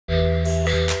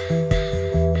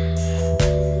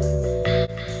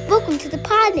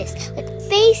Podnas with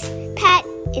Face, Pat,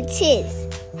 and Tiz.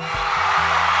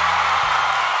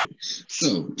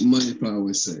 So, money, power,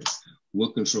 and sex.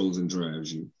 What controls and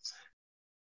drives you?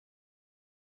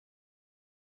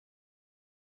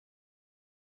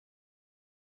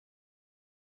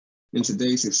 In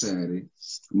today's society,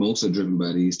 most are driven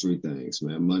by these three things,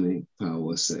 man: money,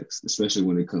 power, sex, especially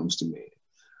when it comes to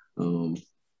men.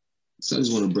 So I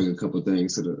just want to bring a couple of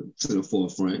things to the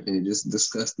forefront and just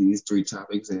discuss these three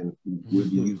topics and where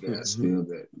do you guys feel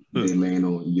that they land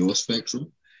on your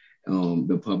spectrum,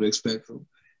 the public spectrum,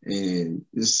 and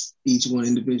just each one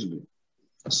individually.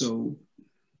 So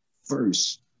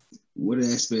first, what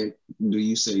aspect do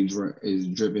you say is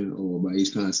driven or by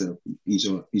each concept each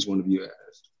one of you has?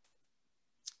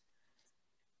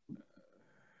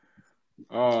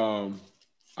 All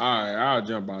right, I'll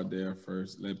jump out there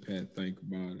first. Let Pat think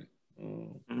about it.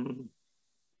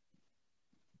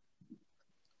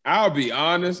 I'll be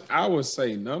honest, I would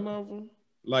say none of them.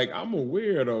 Like, I'm a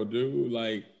weirdo, dude.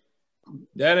 Like,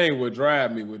 that ain't what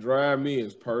drive me. What drive me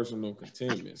is personal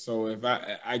contentment. So if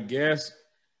I guess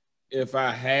if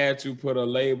I had to put a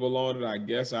label on it, I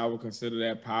guess I would consider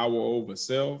that power over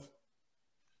self.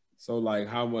 So like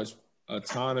how much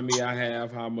autonomy I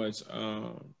have, how much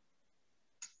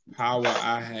power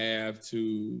I have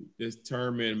to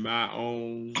determine my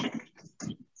own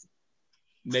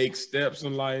next steps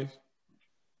in life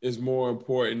is more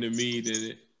important to me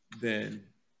than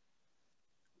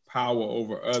power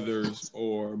over others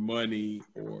or money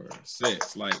or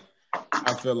sex. Like,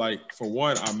 I feel like, for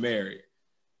one, I'm married.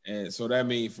 And so that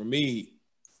means for me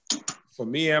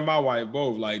and my wife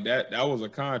both, like that was a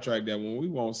contract that when we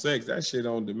want sex, that shit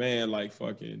on demand like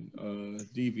fucking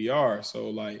DVR. So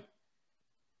like,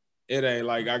 it ain't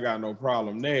like I got no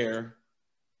problem there.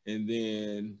 And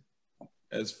then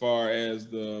as far as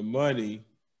the money,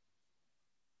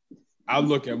 I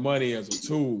look at money as a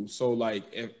tool. So like,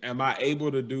 am I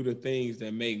able to do the things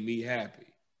that make me happy?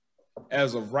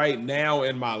 As of right now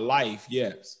in my life,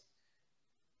 yes.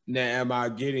 Now, am I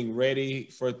getting ready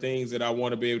for things that I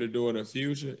want to be able to do in the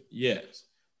future? Yes.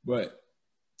 But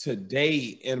today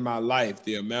in my life,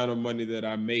 the amount of money that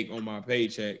I make on my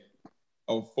paycheck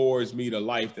affords me the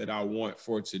life that I want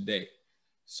for today.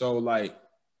 So like,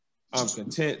 I'm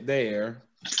content there.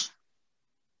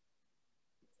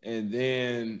 And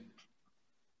then,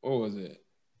 what was it?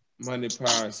 Money,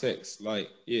 power, sex. Like,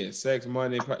 yeah, sex,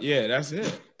 money, power. Yeah, that's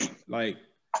it. Like,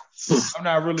 I'm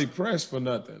not really pressed for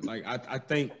nothing. Like, I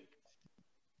think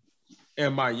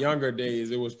in my younger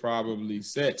days, it was probably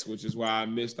sex, which is why I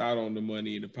missed out on the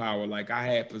money and the power. Like, I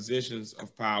had positions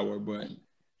of power, but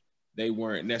they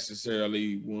weren't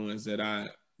necessarily ones that I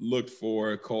looked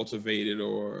for, cultivated,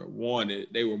 or wanted.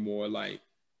 They were more like,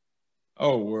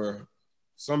 oh,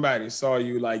 somebody saw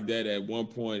you like that at one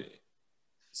point,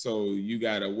 so you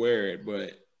got to wear it,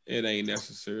 but it ain't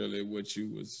necessarily what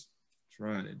you was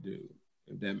trying to do,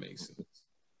 if that makes sense.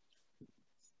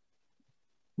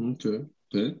 Okay.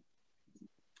 Okay.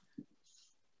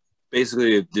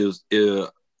 Basically, if there's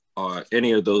are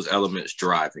any of those elements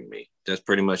driving me? That's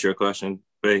pretty much your question,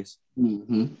 Base.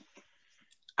 Mm-hmm.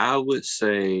 I would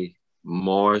say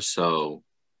more so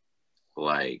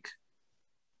like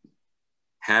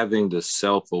having the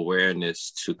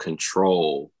self-awareness to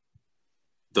control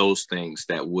those things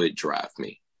that would drive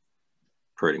me,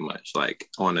 pretty much, like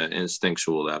on an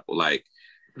instinctual level. Like,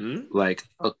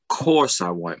 of course I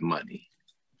want money.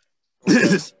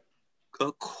 Okay.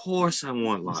 Of course I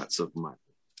want lots of money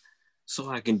so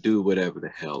I can do whatever the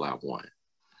hell I want.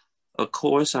 Of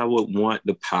course I would want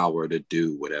the power to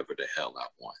do whatever the hell I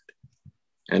want.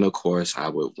 And of course I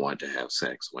would want to have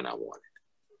sex when I want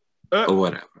it. Or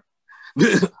whatever.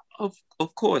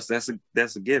 Of course,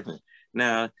 that's a given.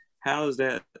 Now, how is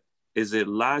that? Is it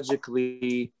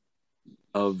logically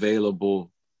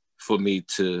available for me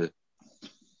to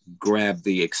grab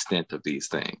the extent of these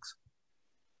things?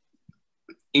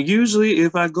 Usually,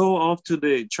 if I go off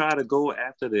to try to go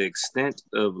after the extent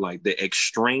of like the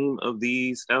extreme of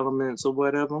these elements or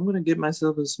whatever, I'm gonna get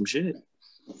myself in some shit.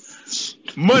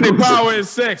 Money, power, and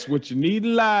sex, what you need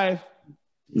in life.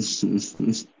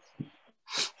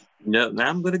 Yeah, now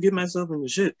I'm gonna get myself in the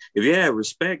shit. If you had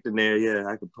respect in there, yeah,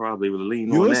 I could probably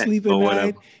lean You're on that sleeping or night.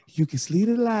 whatever. You can sleep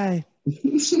at night.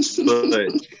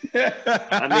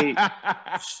 But I mean,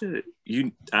 shit.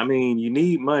 You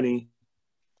need money.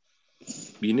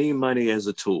 You need money as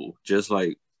a tool, just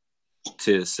like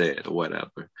Tiz said or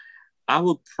whatever. I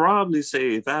would probably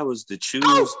say if I was to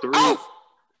choose three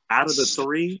out of the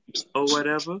three or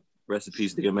whatever, rest in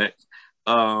peace, DMX,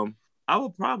 I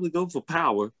would probably go for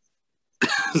power.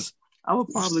 I would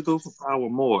probably go for power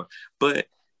more. But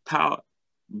power,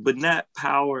 but not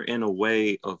power in a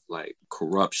way of like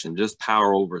corruption, just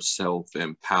power over self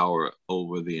and power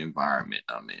over the environment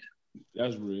I'm in.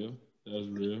 That's real. That's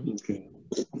real. Okay.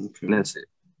 And that's it.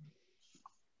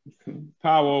 Okay.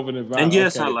 Power over the environment. And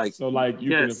yes, okay. I like so like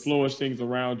you can influence things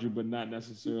around you, but not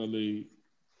necessarily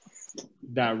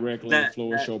directly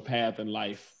influence your path in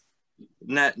life.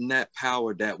 Not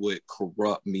power that would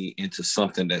corrupt me into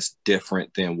something that's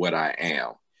different than what I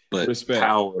am, but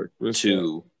power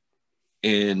to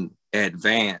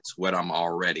advance what I'm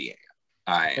already am.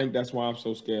 I think that's why I'm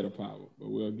so scared of power, but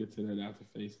we'll get to that after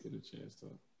Face get a chance to.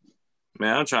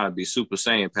 Man, I'm trying to be Super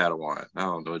Saiyan Padawan. I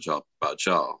don't know about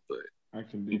y'all, but I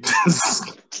can do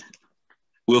it.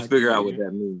 We'll figure out what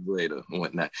that means later and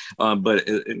whatnot. But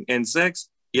in sex,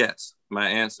 yes. My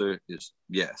answer is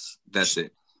yes. That's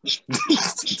it.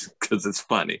 Because it's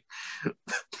funny.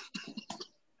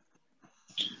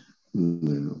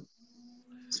 No.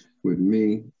 With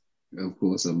me, of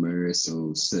course, I'm married,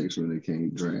 so sex really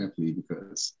can't draft me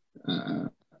because I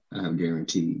have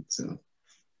guaranteed. So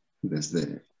that's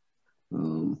that.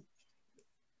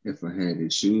 If I had to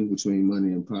choose between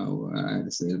money and power, I had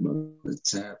to say about the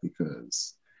tap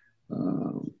because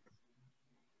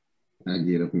I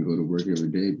get up and go to work every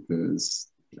day because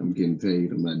I'm getting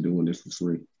paid. I'm not doing this for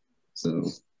free.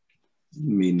 So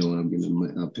me knowing I'm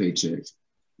getting a paycheck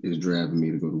is driving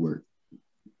me to go to work.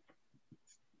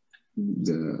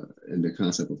 The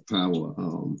concept of power,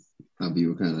 I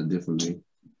view it kind of differently,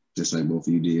 just like both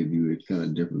of you did view it kind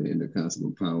of differently in the concept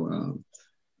of power.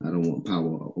 I don't want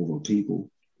power over people,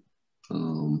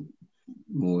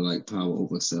 more like power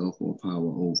over self or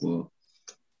power over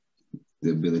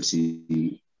the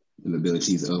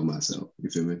abilities of myself. You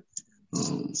feel me?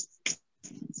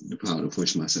 The power to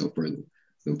push myself further,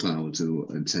 the power to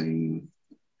attain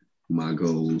my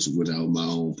goals without my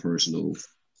own personal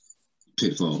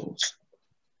pitfalls.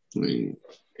 I mean,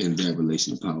 in that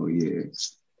relation to power, yeah.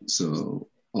 So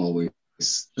always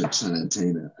trying to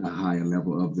attain a higher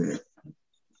level of that.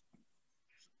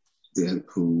 That's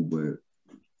cool, but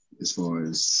as far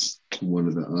as one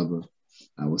or the other,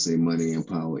 I would say money and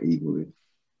power equally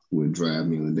would drive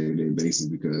me on a day-to-day basis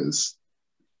because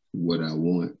what I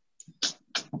want,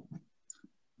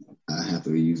 I have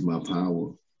to use my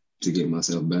power to get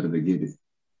myself better to get it.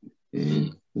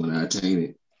 And when I obtain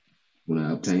it,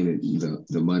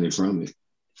 the money from it,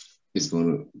 it's going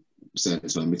to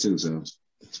satisfy me too. So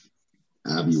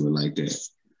I view it like that.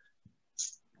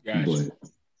 Gotcha. But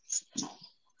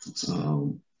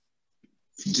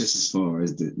just as far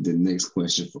as the next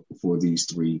question for these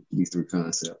three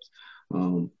concepts,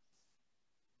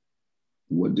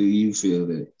 what do you feel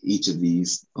that each of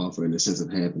these offer in a sense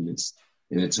of happiness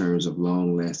in terms of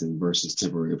long-lasting versus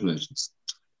temporary pleasures?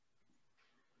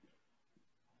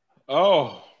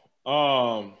 I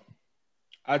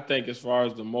think as far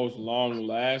as the most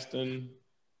long-lasting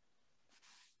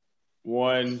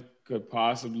one could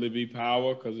possibly be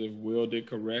power, because if wielded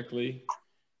correctly,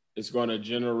 it's going to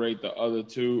generate the other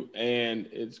two, and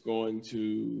it's going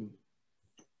to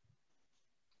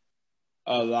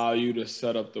allow you to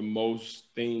set up the most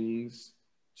things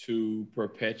to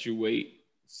perpetuate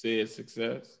said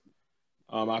success.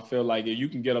 I feel like you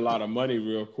can get a lot of money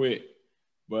real quick,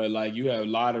 but like you have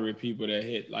lottery people that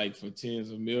hit like for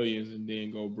tens of millions and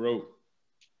then go broke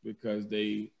because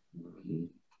they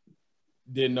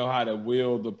didn't know how to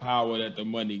wield the power that the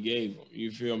money gave them.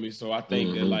 You feel me? So I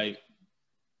think that like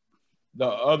the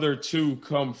other two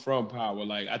come from power.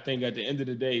 Like I think at the end of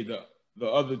the day, the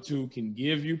other two can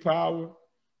give you power,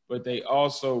 but they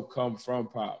also come from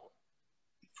power.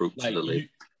 Fruit to the lake.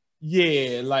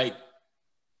 Like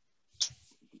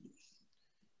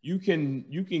you can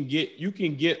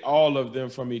get all of them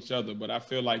from each other, but I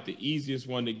feel like the easiest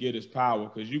one to get is power,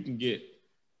 because you can get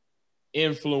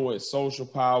influence, social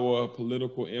power,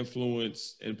 political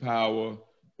influence and power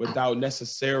without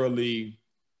necessarily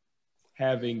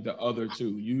having the other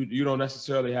two. You don't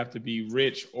necessarily have to be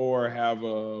rich or have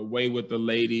a way with the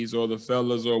ladies or the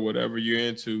fellas or whatever you're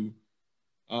into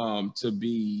to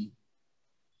be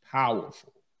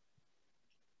powerful.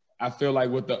 I feel like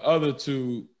with the other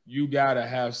two, you gotta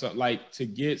have something, like to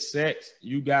get sex,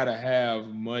 you gotta have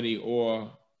money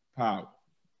or power.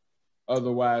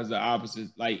 Otherwise, the opposite.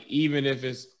 Like even if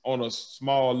it's on a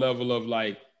small level of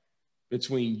like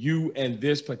between you and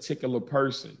this particular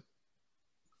person,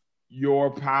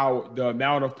 your power, the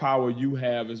amount of power you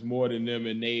have is more than them,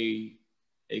 and they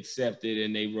accept it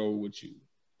and they roll with you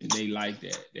and they like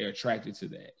that. They're attracted to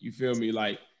that. You feel me?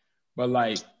 Like, but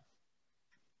like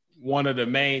one of the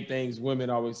main things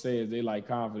women always say is they like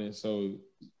confidence. So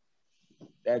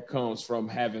that comes from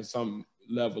having some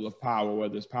level of power,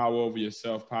 whether it's power over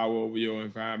yourself, power over your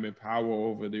environment, power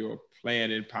over your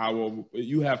planning,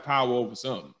 you have power over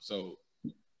something. So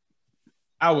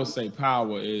I would say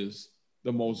power is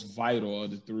the most vital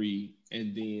of the three,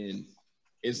 and then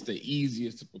it's the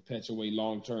easiest to perpetuate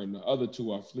long term. The other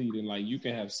two are fleeting. Like you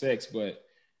can have sex, but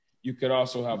you could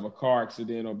also have a car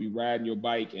accident or be riding your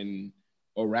bike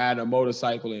or ride a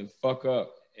motorcycle and fuck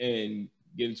up and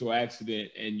get into an accident,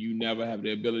 and you never have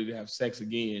the ability to have sex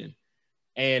again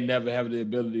and never have the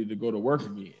ability to go to work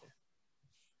again.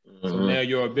 Mm-hmm. So now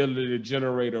your ability to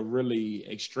generate a really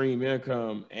extreme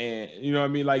income, and you know what I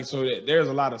mean? Like, so there's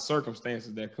a lot of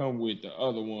circumstances that come with the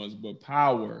other ones, but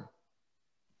power,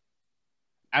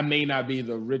 I may not be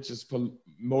the richest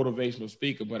motivational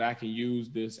speaker, but I can use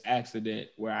this accident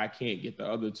where I can't get the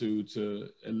other two to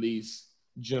at least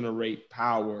generate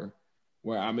power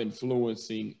where I'm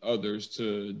influencing others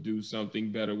to do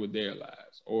something better with their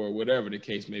lives or whatever the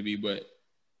case may be. But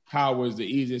power is the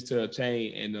easiest to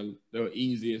attain and the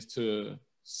easiest to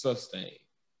sustain.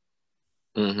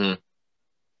 Mm-hmm.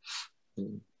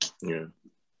 Yeah.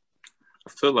 I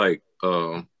feel like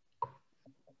out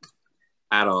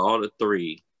of all the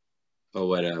three or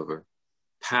whatever,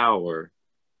 power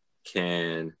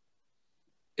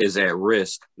is at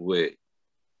risk with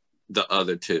the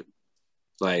other two.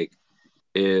 Like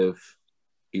if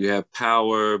you have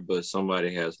power, but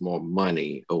somebody has more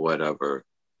money or whatever,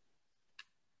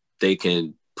 they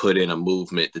can put in a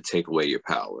movement to take away your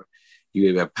power.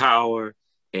 You have power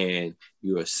and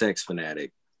you're a sex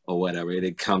fanatic or whatever, and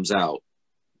it comes out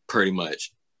pretty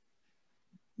much.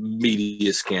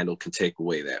 Media scandal can take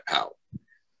away that power.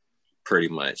 Pretty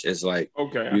much. It's like,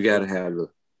 okay, you got to have,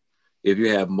 if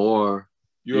you have more,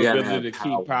 your ability to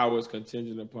keep power is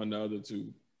contingent upon the other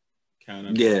two. Kind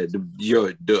of. Yeah,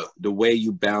 the way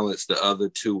you balance the other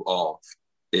two off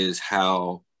is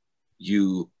how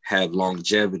you have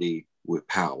longevity with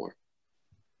power,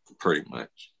 pretty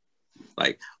much.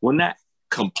 Like, well, not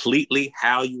completely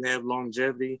how you have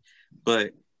longevity,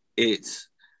 but it's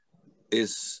you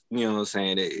know what I'm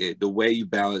saying, the way you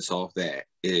balance off that,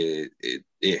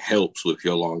 it helps with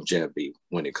your longevity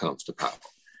when it comes to power,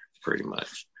 pretty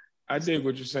much. I dig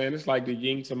what you're saying. It's like the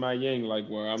yin to my yang, like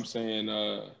where I'm saying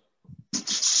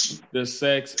the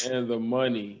sex and the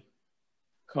money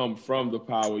come from the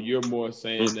power. You're more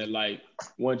saying that, like,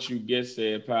 once you get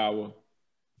said power,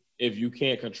 if you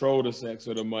can't control the sex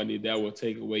or the money, that will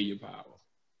take away your power.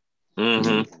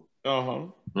 Mm-hmm. Uh-huh.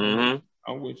 Mm-hmm.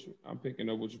 I'm with you. I'm picking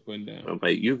up what you're putting down.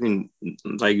 Like you can,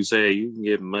 like you said, you can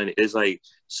get money. It's like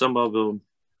some of them,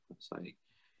 it's like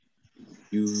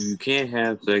you can't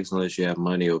have sex unless you have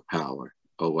money or power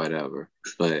or whatever.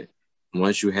 But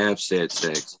once you have said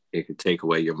sex, it can take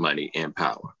away your money and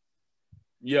power.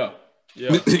 Yeah.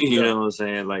 Yeah. You know what I'm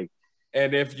saying? Like,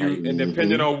 and if you, and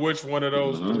depending on which one of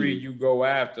those three you go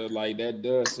after, like that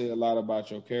does say a lot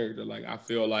about your character. Like I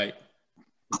feel like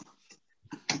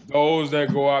those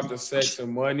that go after sex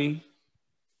and money,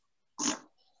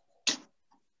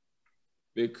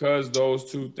 because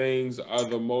those two things are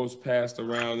the most passed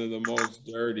around and the most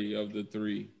dirty of the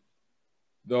three,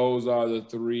 those are the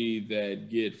three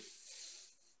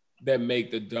that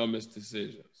make the dumbest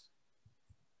decisions.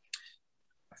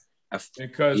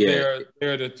 Because they're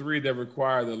the three that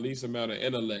require the least amount of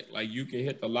intellect. Like you can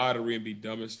hit the lottery and be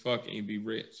dumb as fuck and be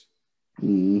rich.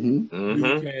 Mm-hmm.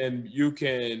 Mm-hmm. You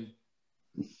can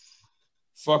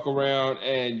fuck around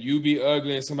and you be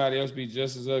ugly and somebody else be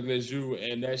just as ugly as you,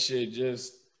 and that shit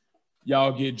just,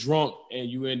 y'all get drunk and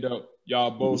you end up,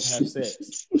 y'all both have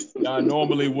sex. Y'all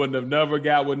normally wouldn't have never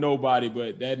got with nobody,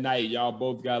 but that night y'all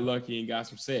both got lucky and got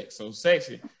some sex. So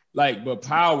sex, like, but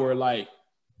power, like,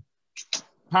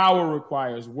 power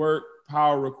requires work,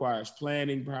 power requires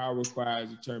planning, power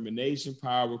requires determination,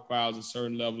 power requires a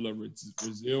certain level of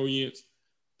resilience,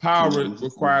 power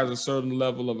requires a certain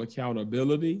level of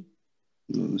accountability.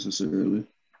 Not necessarily.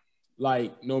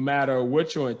 Like, no matter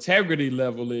what your integrity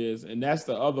level is, and that's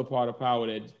the other part of power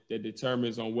that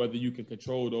determines on whether you can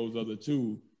control those other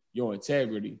two, your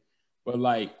integrity. But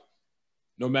like,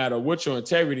 no matter what your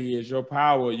integrity is, your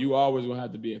power, you always will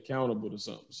have to be accountable to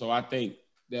something. So I think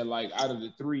that, like, out of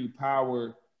the three,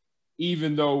 power,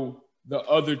 even though the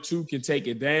other two can take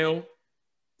it down,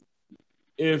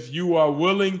 if you are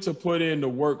willing to put in the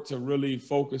work to really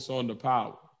focus on the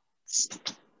power,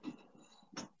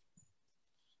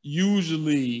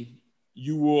 usually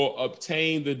you will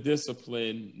obtain the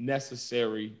discipline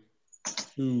necessary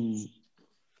to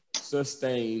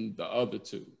sustain the other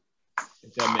two,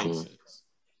 if that makes sense.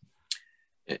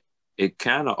 It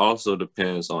kind of also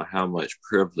depends on how much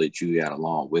privilege you got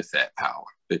along with that power,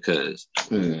 because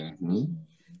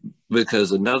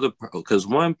because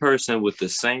one person with the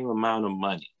same amount of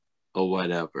money or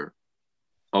whatever,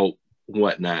 or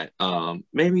whatnot,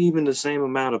 maybe even the same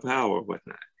amount of power or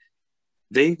whatnot,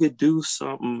 they could do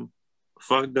something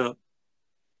fucked up,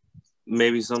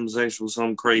 maybe something sexual,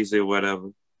 something crazy or whatever,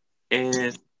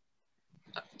 and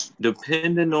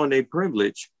depending on their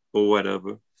privilege or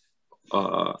whatever,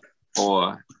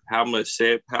 or how much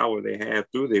said power they have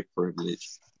through their privilege,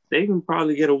 they can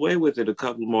probably get away with it a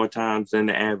couple more times than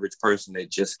the average person that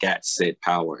just got said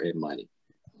power and money.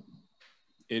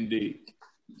 Indeed.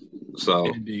 So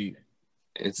Indeed.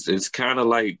 It's kind of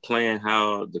like playing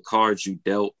how the cards you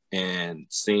dealt and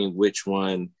seeing which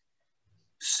one,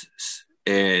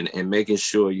 and making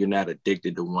sure you're not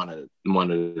addicted to one or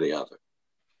the other.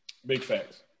 Big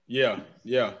facts. Yeah.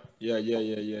 Now,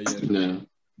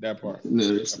 That part.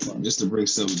 Just to bring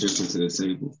something different to the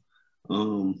table.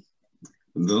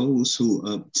 Those who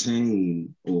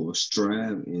obtain or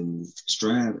strive and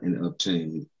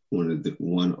obtain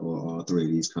one or all three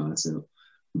of these concepts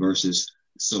versus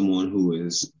someone who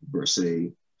is, per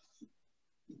se,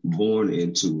 born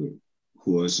into it,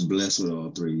 who is blessed with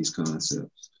all three of these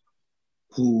concepts,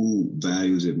 who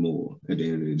values it more at the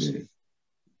end of the day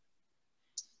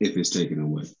if it's taken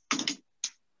away?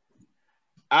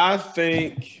 I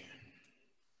think,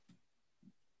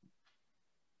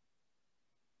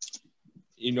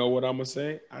 you know what I'm going to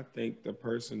say? I think the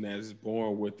person that is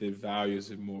born with it values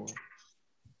it more.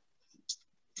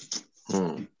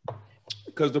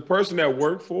 Because the person that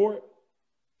worked for it,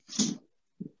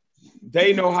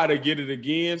 they know how to get it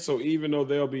again. So even though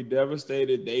they'll be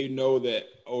devastated, they know that,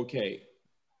 okay,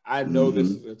 I know this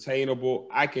is attainable.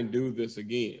 I can do this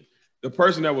again. The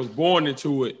person that was born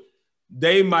into it,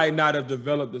 they might not have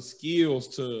developed the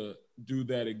skills to do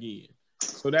that again.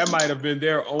 So that might have been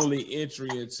their only entry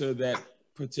into that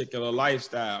particular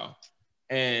lifestyle.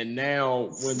 And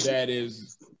now when that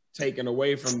is taken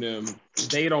away from them,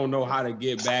 they don't know how to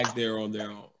get back there on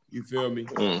their own. You feel me?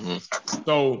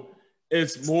 So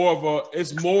it's more of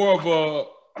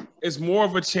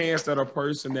a chance that a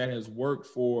person that has worked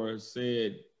for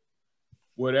said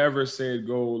whatever said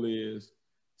goal is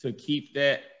to keep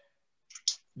that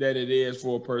it is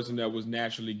for a person that was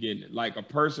naturally getting it. Like a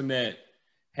person that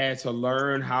had to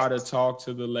learn how to talk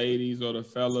to the ladies or the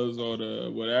fellas or the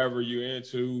whatever you're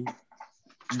into.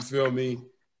 You feel me?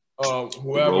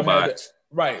 Whoever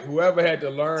had to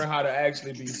learn how to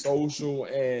actually be social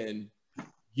and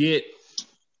get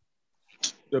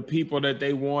the people that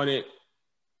they wanted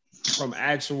from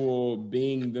actual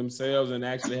being themselves and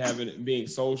actually being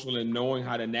social and knowing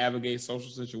how to navigate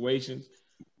social situations.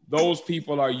 Those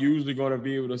people are usually going to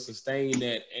be able to sustain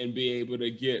that and be able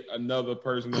to get another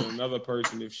person and another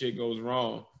person if shit goes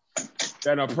wrong.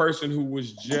 Than a person who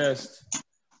was just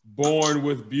born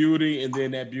with beauty and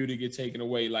then that beauty get taken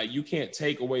away. Like you can't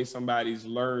take away somebody's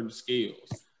learned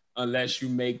skills unless you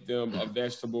make them a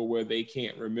vegetable where they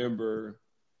can't remember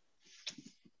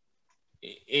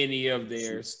any of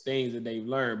their things that they've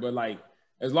learned. But like,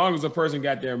 as long as a person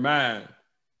got their mind,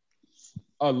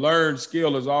 a learned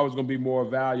skill is always going to be more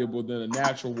valuable than a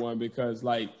natural one, because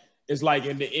like, it's like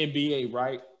in the NBA,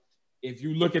 right? If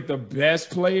you look at the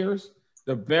best players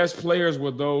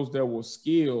were those that were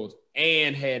skilled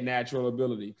and had natural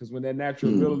ability. Because when that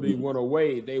natural ability went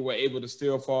away, they were able to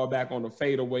still fall back on a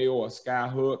fadeaway or a sky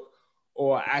hook,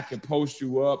 or I could post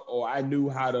you up, or I knew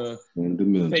how to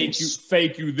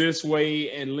fake you this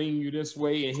way and lean you this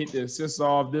way and hit the assist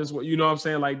off this way. You know what I'm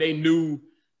saying? Like they knew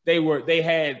they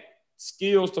had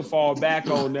skills to fall back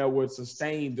on that would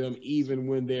sustain them even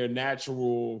when their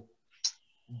natural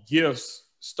gifts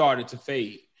started to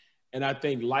fade. And I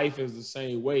think life is the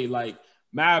same way. Like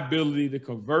my ability to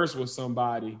converse with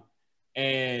somebody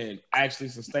and actually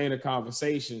sustain a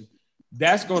conversation,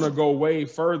 that's going to go way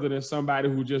further than somebody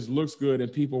who just looks good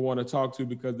and people want to talk to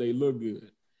because they look good.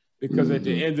 Because at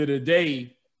the end of the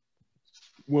day,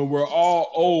 when we're all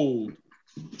old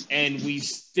and we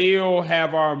still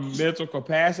have our mental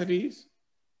capacities,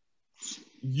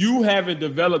 you haven't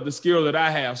developed the skill that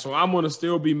I have. So I'm going to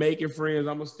still be making friends.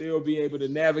 I'm going to still be able to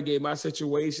navigate my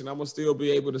situation. I'm going to still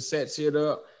be able to set shit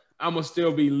up. I'm going to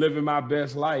still be living my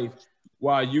best life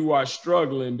while you are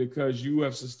struggling because you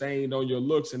have sustained on your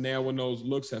looks. And now when those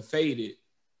looks have faded,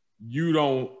 you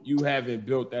haven't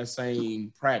built that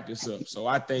same practice up. So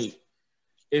I think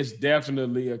it's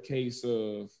definitely a case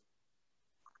of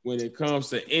when it comes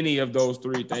to any of those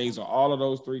three things or all of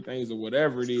those three things or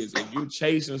whatever it is, if you're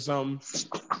chasing something,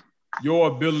 your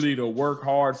ability to work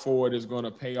hard for it is going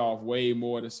to pay off way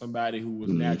more than somebody who was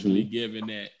naturally given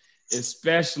that,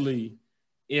 especially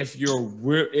if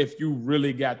you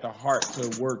really got the heart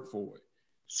to work for it.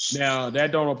 Now,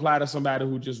 that don't apply to somebody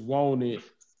who just want it.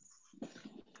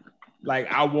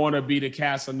 Like, I want to be the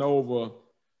Casanova,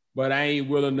 but I ain't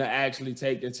willing to actually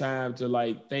take the time to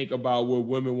like think about what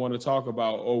women want to talk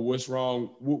about or what's wrong.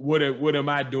 What am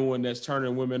I doing that's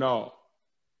turning women off?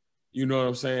 You know what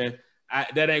I'm saying?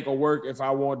 That ain't gonna work if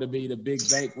I want to be the big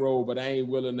bankroll, but I ain't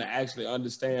willing to actually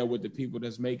understand what the people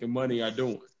that's making money are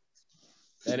doing.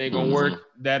 That ain't gonna work.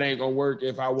 That ain't gonna work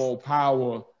if I want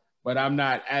power, but I'm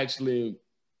not actually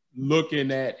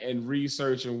looking at and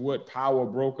researching what power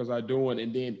brokers are doing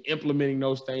and then implementing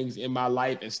those things in my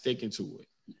life and sticking to it.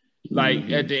 Like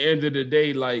at the end of the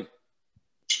day, like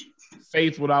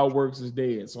faith without works is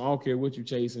dead. So I don't care what you're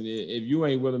chasing. If you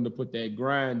ain't willing to put that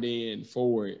grind in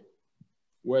for it,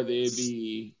 whether it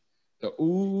be the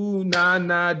ooh nah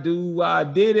nah do I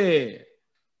did it,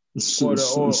 or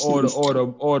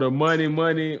the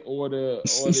money or the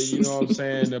you know what I'm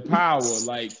saying, the power,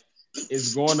 like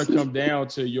it's going to come down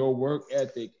to your work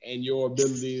ethic and your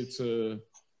ability to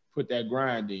put that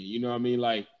grind in. You know what I mean?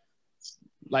 Like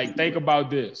think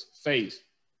about this, Face.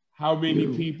 How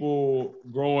many people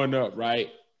growing up,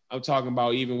 right? I'm talking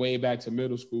about even way back to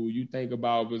middle school. You think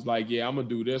about was like, yeah, I'm gonna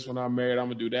do this when I'm married. I'm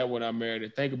gonna do that when I'm married.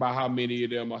 And think about how many of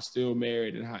them are still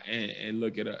married and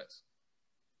look at us.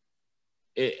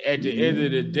 At the end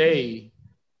of the day,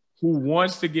 who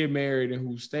wants to get married and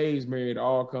who stays married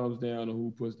all comes down to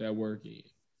who puts that work in.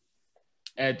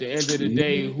 At the end of the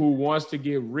day, who wants to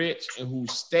get rich and who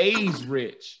stays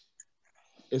rich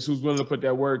is who's willing to put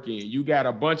that work in. You got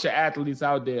a bunch of athletes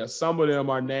out there. Some of them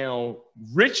are now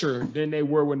richer than they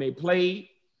were when they played.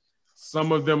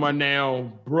 Some of them are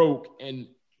now broke and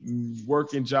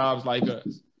working jobs like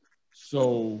us.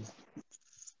 So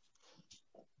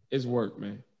it's work,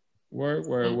 man. Work.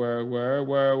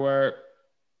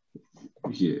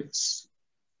 Yes.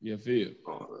 You feel?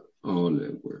 All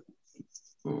that work.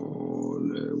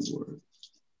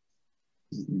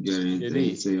 You got anything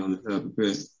to say on the topic,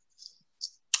 Pat?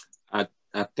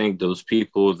 I think those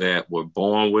people that were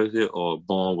born with it or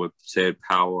born with said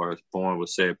power or born with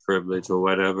said privilege or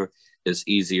whatever, it's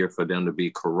easier for them to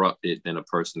be corrupted than a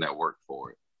person that worked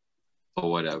for it or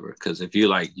whatever. Because if you're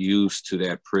like used to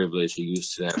that privilege, you're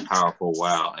used to that power for a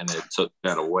while and it took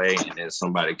that away and then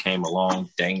somebody came along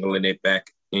dangling it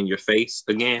back in your face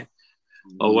again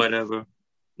or whatever,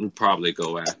 you probably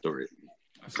go after it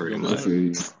pretty much. I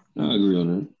agree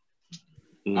on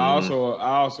that. I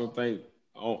also think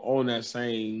on that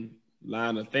same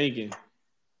line of thinking,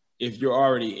 if you're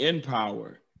already in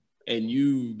power and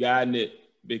you've gotten it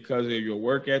because of your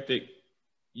work ethic,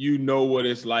 you know what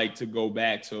it's like to go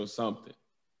back to something.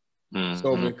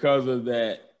 So because of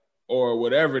that, or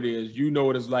whatever it is, you know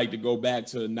what it's like to go back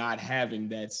to not having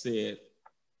that said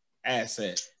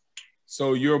asset.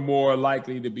 So you're more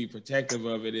likely to be protective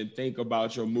of it and think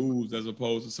about your moves as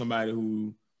opposed to somebody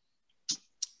who,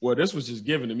 well, this was just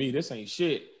given to me. This ain't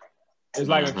shit. It's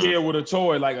like a kid with a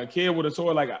toy,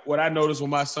 like what I noticed with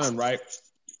my son, right?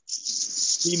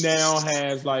 He now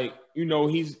has like,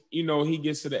 he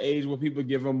gets to the age where people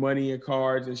give him money and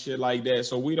cards and shit like that.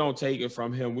 So we don't take it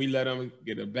from him. We let him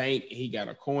get a bank. He got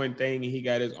a coin thing and he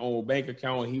got his own bank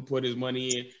account and he put his money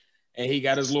in and he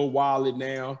got his little wallet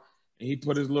now and he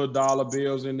put his little dollar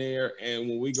bills in there. And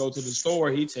when we go to the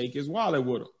store, he take his wallet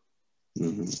with him.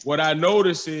 What I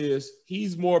notice is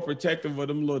he's more protective of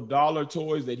them little dollar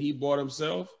toys that he bought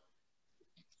himself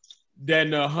than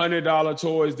the $100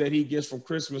 toys that he gets from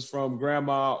Christmas from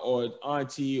grandma or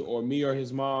auntie or me or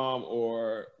his mom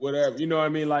or whatever. You know what I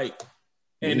mean? Like,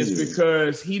 and it's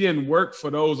because he didn't work for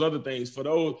those other things.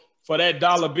 For that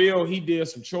dollar bill, he did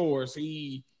some chores.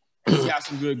 He got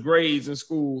some good grades in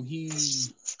school. He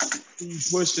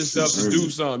pushed himself to do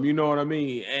something. You know what I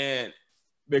mean? And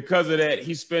because of that,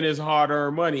 he spent his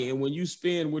hard-earned money. And when you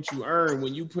spend what you earn,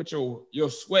 when you put your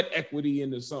sweat equity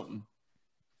into something,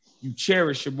 you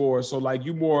cherish it more. So like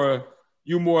you more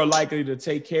likely to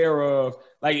take care of.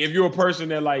 Like if you're a person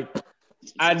that like,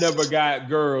 I never got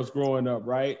girls growing up,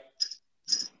 right?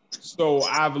 So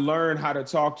I've learned how to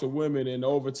talk to women, and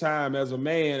over time as a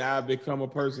man, I've become a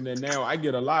person that now I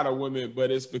get a lot of women,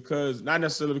 but it's because not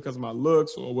necessarily because of my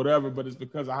looks or whatever, but it's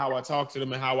because of how I talk to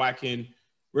them and how I can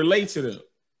relate to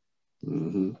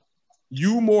them.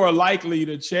 You more likely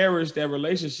to cherish that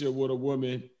relationship with a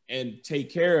woman and take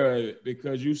care of it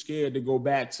because you scared to go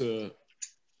back to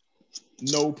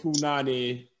no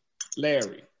punani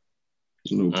Larry.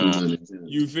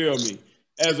 You feel me?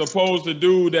 As opposed to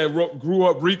dude that grew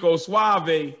up Rico Suave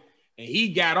and he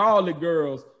got all the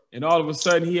girls and all of a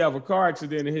sudden he have a car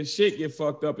accident and his shit get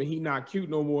fucked up and he not cute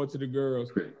no more to the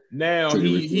girls. Now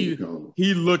he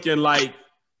looking like,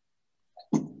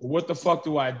 what the fuck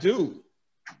do I do?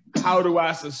 how do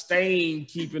I sustain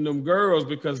keeping them girls?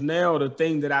 Because now the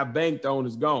thing that I banked on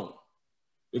is gone.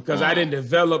 Because I didn't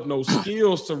develop no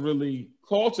skills to really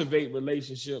cultivate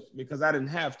relationships because I didn't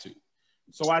have to.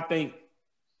 So I think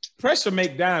pressure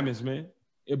make diamonds, man.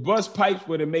 It busts pipes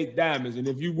where it make diamonds. And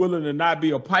if you're willing to not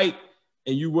be a pipe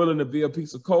and you're willing to be a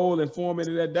piece of coal and form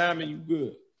into that diamond, you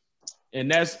good.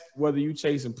 And that's whether you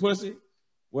chasing pussy,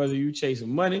 whether you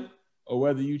chasing money, or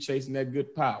whether you chasing that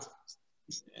good power.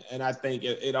 And I think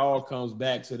it all comes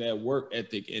back to that work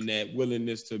ethic and that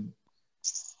willingness to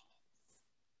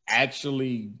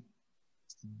actually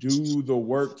do the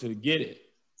work to get it.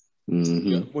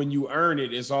 Mm-hmm. When you earn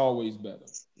it, it's always better.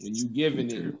 When you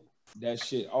giving it, that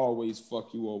shit always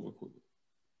fuck you over quick.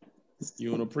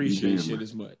 You don't appreciate shit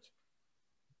as much.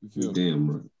 You feel Damn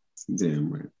me? Right.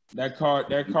 Damn right. That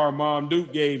car Mom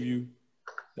Duke gave you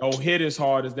don't hit as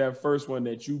hard as that first one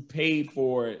that you paid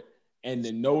for it and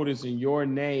the notice in your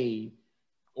name,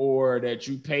 or that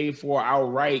you paid for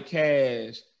outright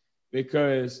cash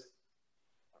because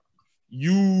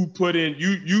you put in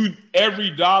you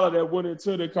every dollar that went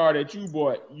into the car that you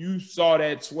bought, you saw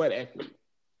that sweat equity.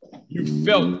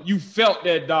 You felt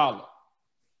that dollar.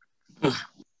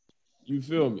 You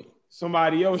feel me?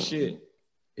 Somebody else shit,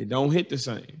 it don't hit the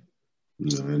same.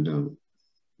 No, it don't.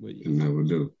 But yeah. It never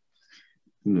do.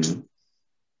 No.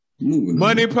 Moving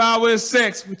Money, on. power, and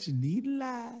sex, but you need a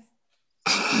lie.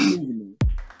 Moving on.